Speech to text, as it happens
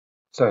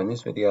So in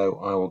this video,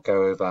 I will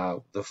go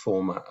over the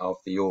format of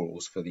the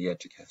orals for the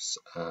Eduqas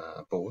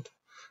board.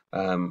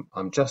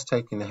 I'm just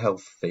taking the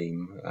health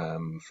theme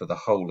for the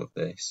whole of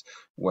this,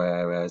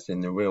 whereas in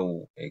the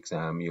real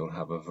exam, you'll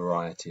have a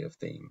variety of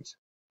themes.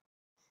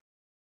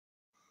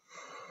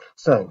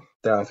 So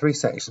there are 3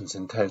 sections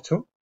in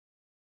total.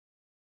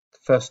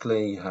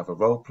 Firstly, you have a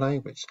role play,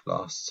 which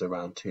lasts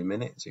around 2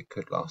 minutes. It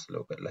could last a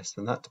little bit less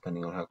than that,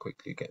 depending on how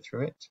quickly you get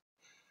through it.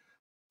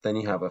 Then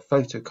you have a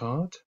photo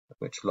card,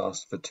 which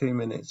lasts for 2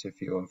 minutes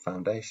if you're on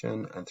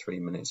foundation and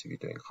 3 minutes if you're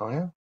doing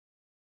higher.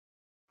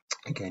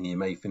 Again, you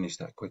may finish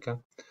that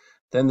quicker.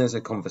 Then there's a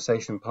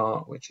conversation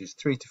part, which is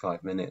 3 to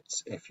 5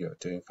 minutes if you're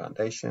doing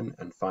foundation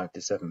and 5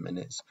 to 7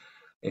 minutes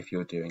if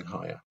you're doing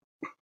higher.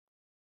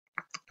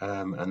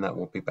 And that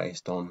will be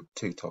based on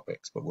 2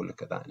 topics, but we'll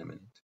look at that in a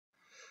minute.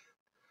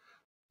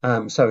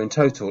 So in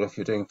total, if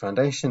you're doing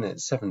foundation,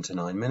 it's 7 to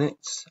 9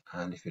 minutes,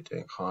 and if you're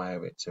doing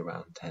higher, it's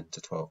around 10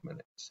 to 12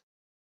 minutes.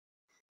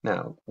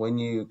 Now, when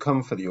you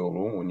come for the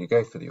oral, when you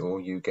go for the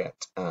oral, you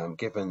get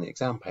given the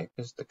exam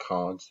papers, the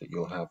cards that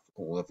you'll have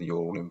all of the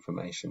oral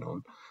information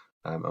on,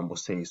 and we'll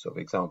see sort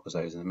of examples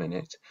of those in a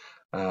minute.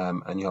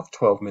 And you have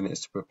 12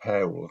 minutes to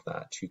prepare all of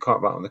that. You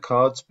can't write on the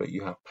cards, but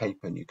you have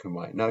paper and you can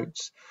write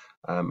notes,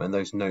 and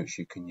those notes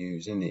you can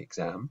use in the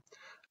exam.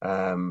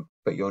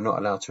 But you're not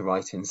allowed to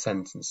write in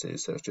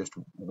sentences, so it's just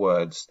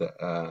words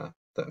that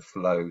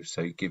flow,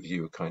 so it gives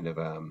you a kind of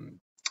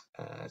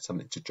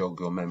something to jog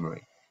your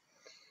memory.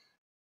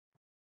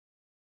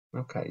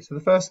 Okay, so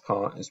the first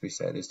part, as we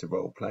said, is the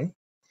role play.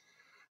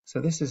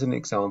 So this is an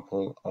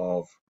example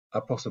of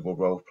a possible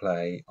role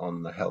play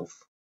on the health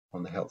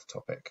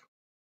topic.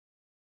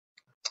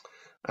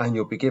 And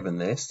you'll be given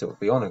this, it will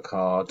be on a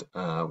card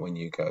when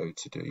you go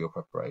to do your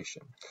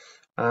preparation.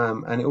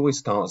 And it always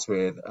starts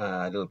with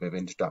a little bit of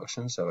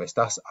introduction. So,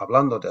 estás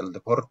hablando del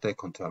deporte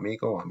con tu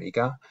amigo o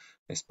amiga,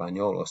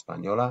 español o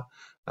española.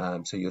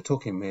 So you're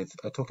talking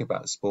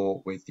about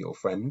sport with your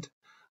friend.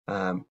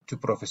 Tu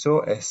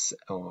profesor es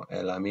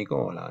el amigo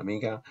o la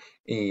amiga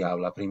y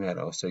habla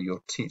primero. So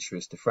your teacher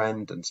is the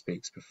friend and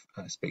speaks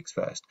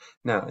first.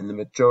 Now, in the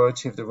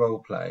majority of the role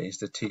plays,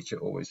 the teacher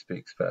always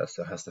speaks first,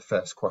 so has the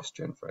first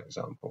question, for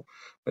example.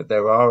 But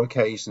there are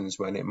occasions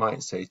when it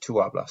might say tú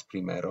hablas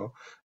primero,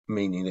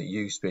 meaning that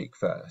you speak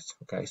first.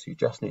 Okay, so you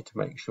just need to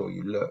make sure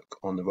you look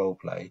on the role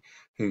play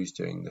who's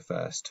doing the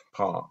first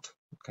part.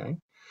 Okay,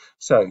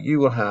 so you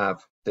will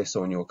have this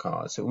on your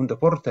card. So un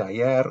deporte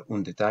ayer,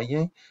 un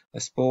detalle. A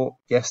sport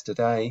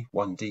yesterday,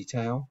 one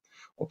detail.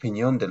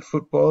 Opinión del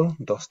fútbol,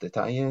 dos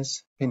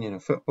detalles. Opinion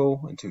of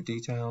football and 2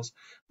 details.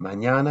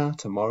 Mañana,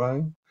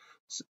 tomorrow.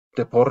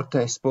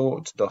 Deporte,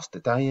 sport, dos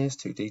detalles,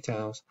 2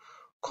 details.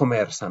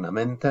 Comer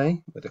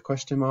sanamente with a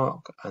question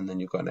mark, and then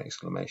you've got an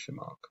exclamation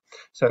mark.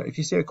 So if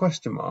you see a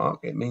question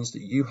mark, it means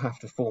that you have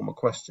to form a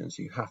question.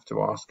 So you have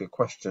to ask a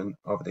question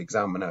of the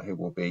examiner, who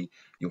will be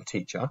your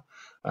teacher.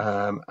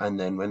 And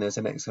then when there's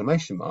an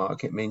exclamation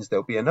mark, it means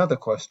there'll be another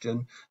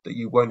question that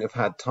you won't have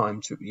had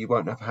to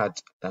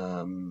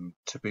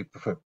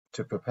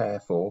prepare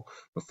for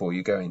before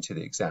you go into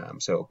the exam.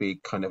 So it'll be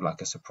kind of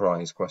like a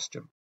surprise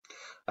question.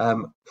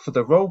 For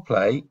the role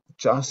play,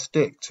 just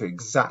stick to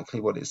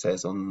exactly what it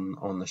says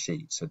on the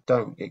sheet. So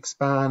don't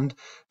expand.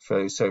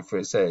 Where it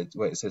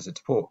says a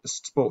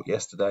sport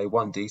yesterday,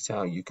 one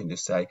detail, you can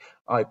just say,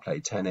 I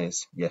played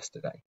tennis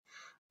yesterday.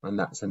 And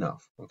that's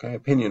enough. Okay,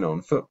 opinion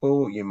on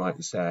football, you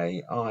might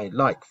say, I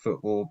like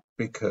football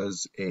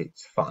because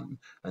it's fun.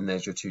 And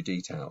there's your 2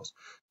 details.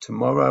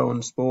 Tomorrow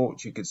on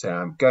sport, you could say,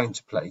 I'm going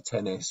to play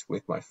tennis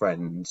with my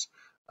friends.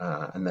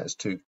 And that's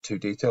two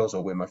details,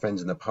 or with my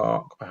friends in the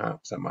park,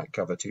 perhaps that might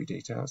cover 2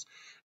 details.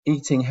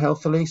 Eating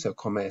healthily, so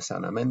comer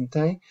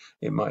sanamente,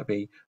 it might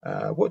be,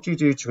 what do you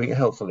do to eat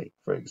healthily,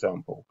 for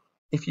example?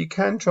 If you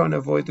can try and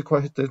avoid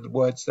the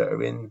words that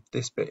are in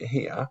this bit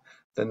here,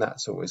 then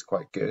that's always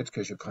quite good,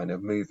 because you're kind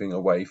of moving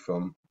away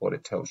from what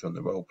it tells you on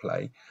the role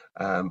play,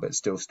 but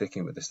still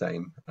sticking with the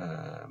same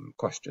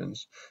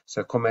questions.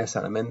 So comer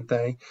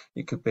sanamente,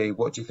 it could be,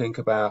 what do you think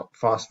about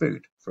fast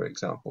food, for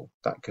example?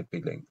 That could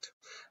be linked.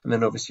 And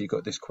then obviously you've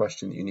got this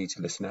question that you need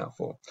to listen out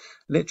for.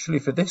 Literally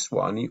for this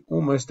one, you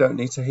almost don't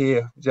need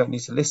to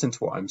listen to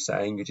what I'm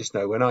saying. You just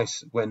know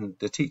when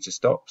the teacher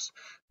stops,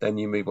 then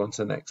you move on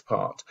to the next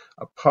part,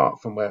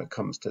 apart from where it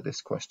comes to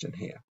this question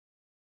here.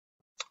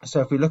 So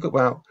if we look at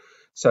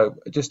so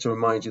just to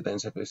remind you then,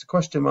 so if there's a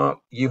question mark,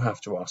 you have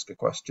to ask a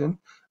question.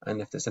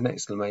 And if there's an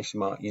exclamation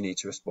mark, you need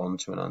to respond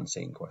to an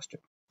unseen question.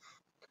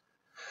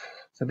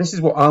 So this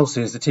is what I'll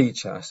see as the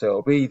teacher. So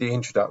it'll be the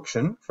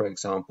introduction, for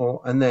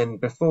example. And then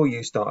before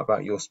you start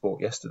about your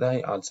sport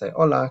yesterday, I'd say,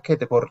 Hola, ¿qué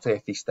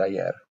deporte hiciste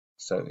ayer?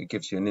 So it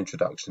gives you an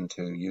introduction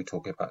to you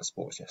talking about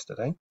sports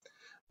yesterday.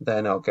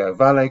 Then I'll go,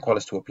 Vale, ¿cuál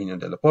es tu opinión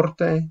del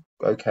deporte?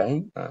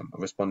 Okay,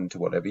 responding to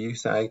whatever you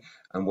say.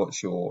 And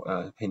what's your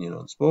opinion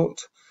on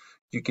sport?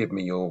 You give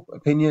me your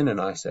opinion and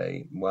I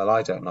say, well,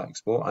 I don't like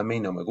sport. A mí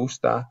no me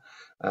gusta.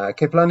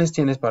 ¿Qué planes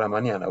tienes para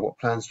mañana? What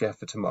plans do you have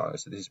for tomorrow?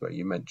 So this is where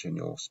you mention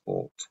your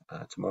sport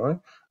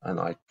tomorrow. And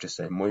I just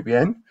say, muy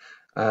bien.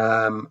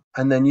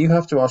 And then you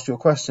have to ask your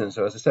question.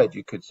 So as I said,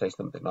 you could say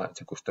something like,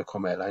 ¿Te gusta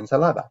comer la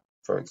ensalada?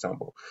 For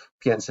example,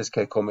 ¿Piensas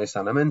que comes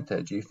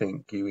sanamente? Do you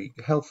think you eat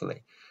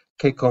healthily?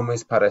 ¿Qué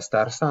comes para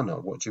estar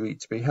sano? What do you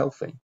eat to be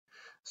healthy?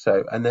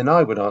 So, and then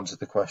I would answer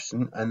the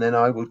question, and then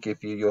I would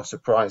give you your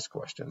surprise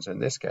questions. In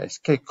this case,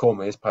 ¿Qué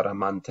comes para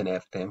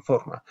mantenerte en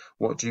forma?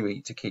 What do you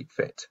eat to keep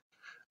fit?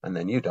 And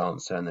then you'd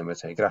answer, and then we'd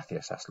say,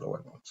 gracias, hasta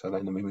luego. So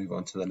then we move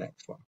on to the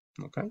next one.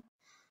 Okay.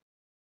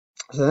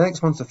 So the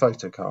next one's the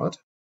photo card.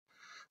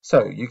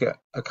 So you get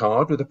a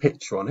card with a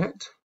picture on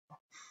it,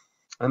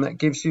 and that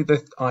gives you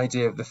the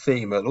idea of the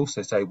theme. It'll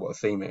also say what a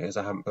theme it is.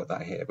 I haven't put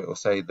that here, but it'll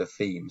say the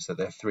theme. So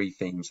there are 3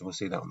 themes, and we'll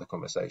see that on the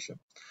conversation.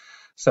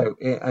 So,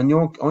 and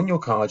on your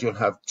card, you'll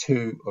have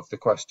 2 of the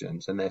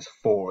questions, and there's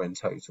 4 in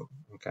total.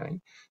 Okay.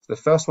 So the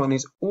first one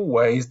is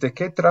always ¿De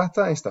qué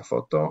trata esta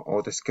foto?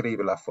 Or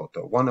describe la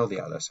foto, one or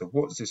the other. So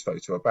what's this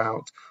photo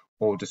about?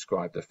 Or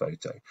describe the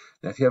photo.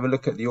 Now, if you have a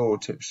look at the oral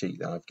tip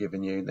sheet that I've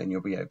given you, then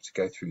you'll be able to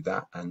go through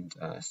that and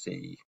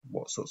see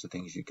what sorts of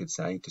things you could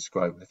say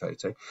describing the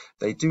photo.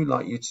 They do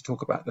like you to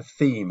talk about the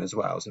theme as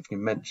well, so if you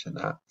can mention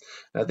that.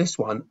 Now, this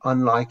one,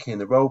 unlike in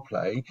the role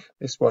play,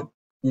 this one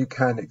you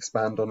can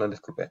expand on a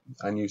little bit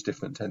and use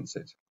different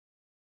tenses.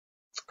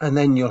 And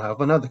then you'll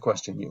have another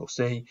question you'll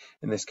see,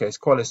 in this case,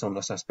 ¿Cuáles son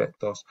los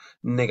aspectos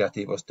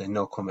negativos de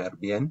no comer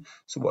bien?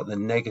 So what are the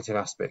negative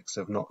aspects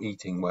of not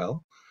eating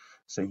well?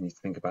 So you need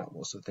to think about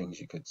what sort of things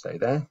you could say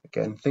there.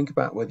 Again, think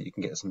about whether you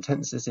can get some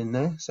tenses in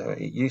there. So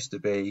it used to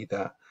be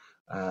that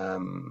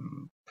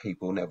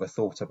people never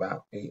thought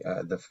about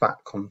the fat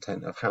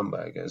content of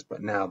hamburgers,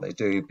 but now they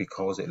do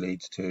because it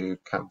leads to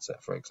cancer,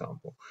 for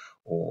example,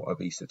 or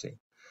obesity.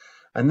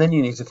 And then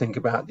you need to think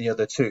about the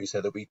other 2.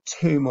 So there'll be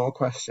 2 more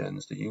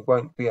questions that you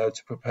won't be able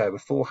to prepare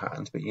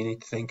beforehand, but you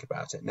need to think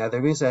about it. Now,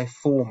 there is a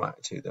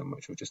format to them,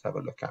 which we'll just have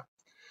a look at.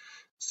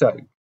 So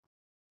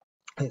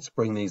let's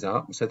bring these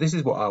up. So this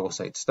is what I will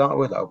say to start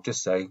with. I'll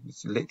just say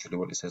it's literally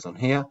what it says on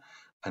here.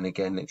 And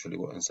again, literally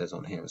what it says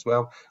on here as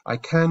well. I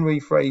can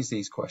rephrase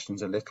these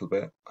questions a little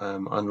bit,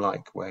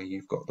 unlike where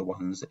you've got the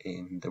ones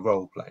in the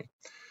role play.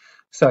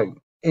 So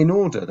in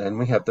order then,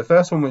 we have the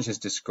first one, which is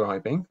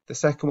describing. The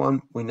second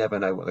one, we never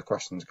know what the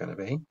question is going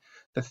to be.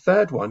 The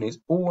third one is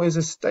always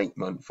a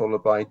statement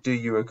followed by do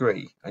you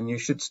agree? And you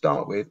should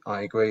start with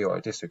I agree or I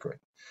disagree.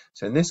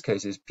 So in this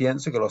case, it's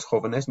pienso que los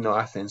jóvenes no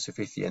hacen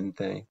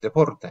suficiente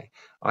deporte.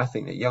 I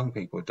think that young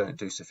people don't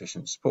do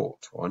sufficient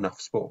sport or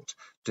enough sport.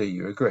 Do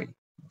you agree?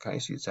 Okay,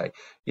 so you'd say,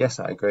 yes,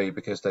 I agree,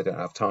 because they don't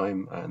have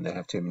time and they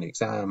have too many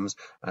exams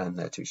and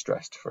they're too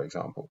stressed, for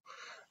example.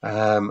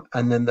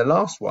 And then the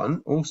last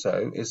one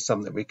also is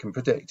something that we can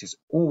predict. It's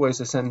always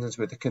a sentence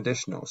with a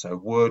conditional, so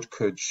would,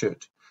 could,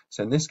 should.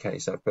 So in this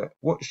case, I put,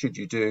 what should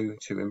you do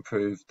to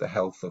improve the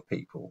health of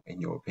people, in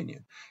your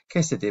opinion?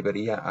 ¿Qué se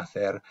debería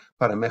hacer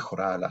para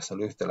mejorar la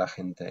salud de la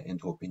gente, en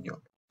tu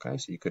opinión? Okay,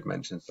 so you could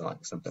mention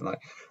something like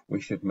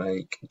we should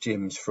make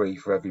gyms free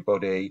for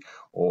everybody,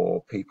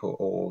 or people,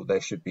 or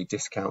there should be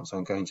discounts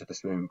on going to the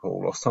swimming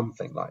pool, or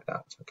something like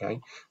that. Okay,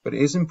 but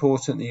it is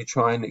important that you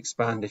try and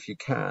expand, if you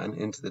can,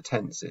 into the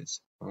tenses.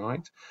 All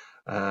right,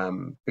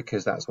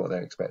 because that's what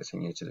they're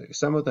expecting you to do.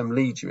 Some of them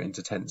lead you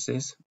into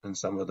tenses, and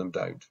some of them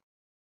don't.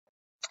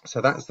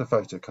 So that's the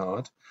photo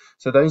card.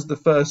 So those are the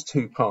first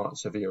 2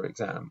 parts of your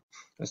exam.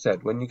 As I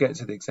said, when you get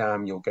to the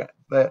exam, you'll get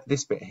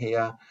this bit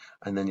here,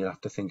 and then you'll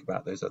have to think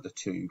about those other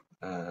 2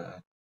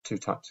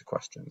 types of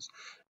questions.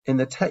 In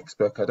the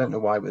textbook, I don't know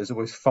why, but there's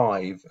always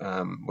 5,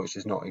 which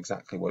is not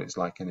exactly what it's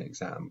like in an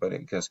exam, but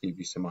it does give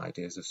you some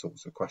ideas of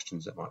sorts of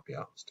questions that might be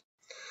asked.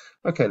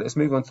 Okay, let's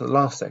move on to the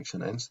last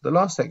section then. So the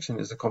last section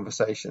is a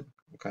conversation.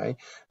 Okay,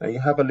 now you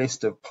have a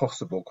list of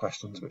possible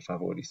questions which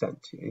I've already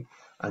sent to you,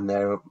 and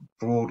they're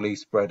broadly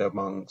spread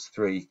amongst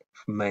 3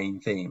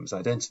 main themes: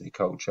 identity,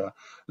 culture,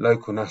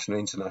 local, national,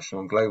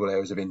 international, and global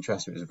areas of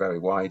interest, which is very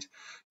wide,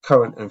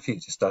 current and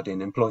future study,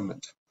 and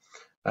employment.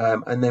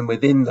 And then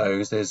within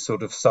those, there's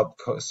sort of sub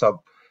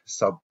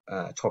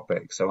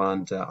topics. So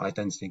under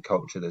identity and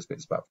culture, there's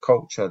bits about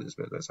culture, there's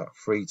bits about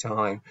free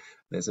time,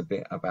 there's a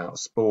bit about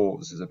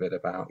sports, there's a bit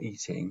about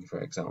eating, for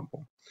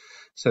example.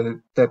 So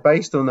they're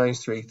based on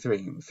those 3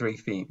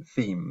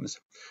 themes.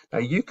 Now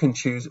you can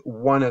choose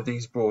one of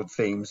these broad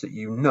themes that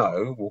you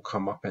know will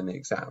come up in the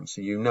exam. So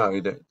you know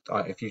that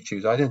if you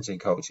choose identity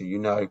and culture, you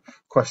know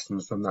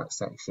questions from that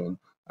section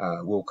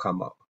will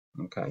come up.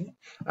 Okay,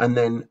 and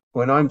then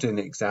when I'm doing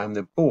the exam,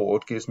 the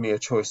board gives me a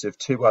choice of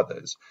 2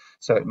 others.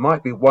 So it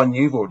might be one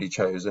you've already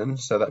chosen,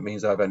 so that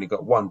means I've only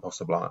got one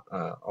possible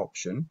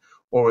option,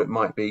 or it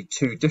might be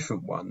 2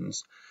 different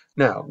ones.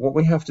 Now, what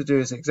we have to do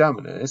as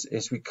examiners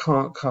is we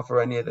can't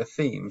cover any of the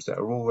themes that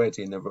are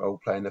already in the role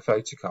play and the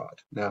photo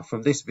card. Now,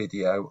 from this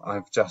video,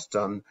 I've just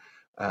done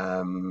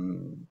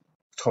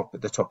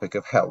the topic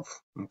of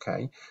health,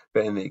 okay,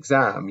 but in the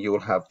exam you'll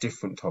have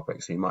different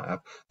topics. So you might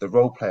have the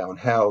role play on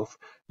health,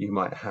 you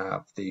might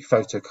have the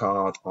photo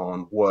card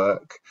on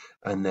work,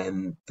 and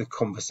then the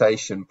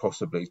conversation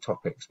possibly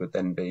topics would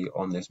then be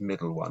on this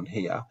middle one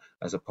here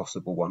as a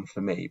possible one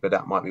for me, but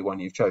that might be one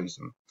you've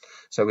chosen.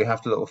 So we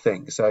have to little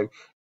think. So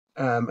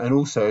And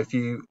also,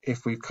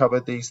 if we've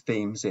covered these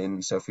themes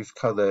so if we've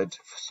covered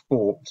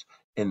sport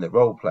in the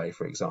role play,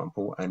 for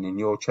example, and in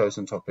your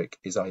chosen topic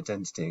is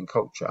identity and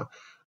culture,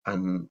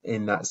 and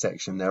in that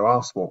section there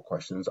are sport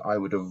questions, I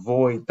would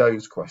avoid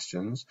those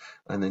questions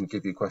and then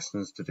give you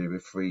questions to do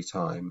with free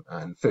time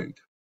and food.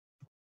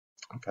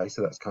 Okay,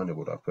 so that's kind of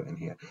what I've put in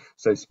here.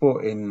 So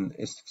sports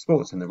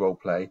in the role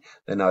play,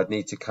 then I'd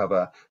need to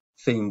cover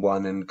theme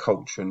 1 and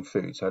culture and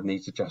food. So I'd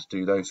need to just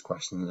do those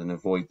questions and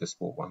avoid the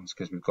sport ones,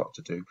 because we've got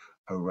to do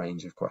a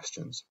range of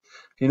questions.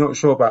 If you're not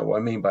sure about what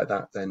I mean by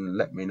that, then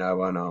let me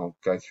know and I'll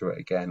go through it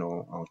again,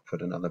 or I'll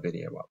put another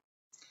video up.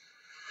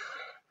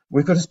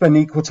 We've got to spend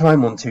equal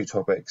time on 2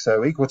 topics.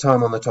 So equal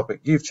time on the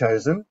topic you've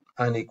chosen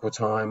and equal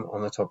time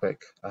on the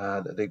topic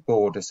that the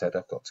board has said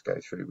I've got to go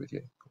through with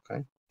you.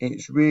 Okay.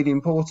 It's really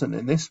important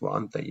in this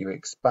one that you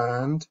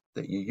expand,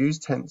 that you use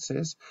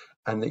tenses,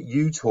 and that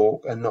you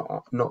talk and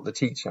not the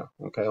teacher,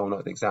 okay, or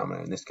not the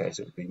examiner. In this case,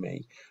 it would be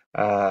me,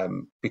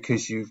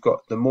 because you've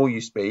got, the more you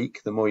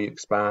speak, the more you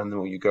expand, the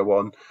more you go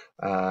on,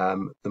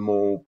 the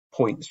more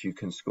points you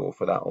can score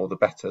for that, or the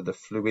better the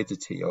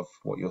fluidity of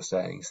what you're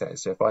saying.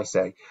 So if I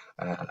say,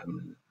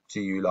 do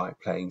you like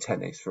playing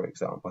tennis, for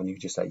example, and you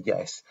just say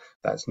yes,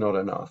 that's not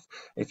enough.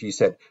 If you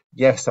said,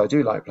 yes, I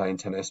do like playing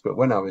tennis, but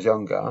when I was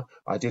younger,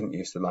 I didn't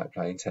used to like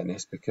playing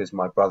tennis because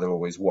my brother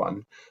always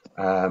won,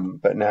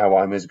 but now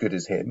I'm as good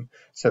as him.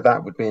 So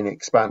that would be an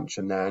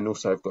expansion there, and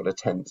also I've got a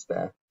tense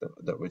there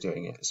that we're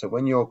doing it. So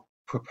when you're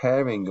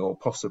preparing your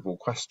possible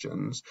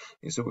questions,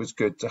 it's always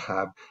good to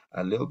have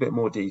a little bit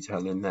more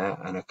detail in there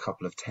and a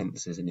couple of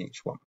tenses in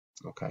each one.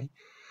 Okay.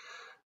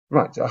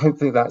 Right,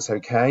 hopefully that's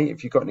okay.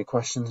 If you've got any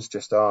questions,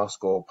 just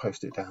ask or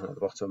post it down at the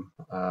bottom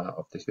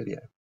of this video.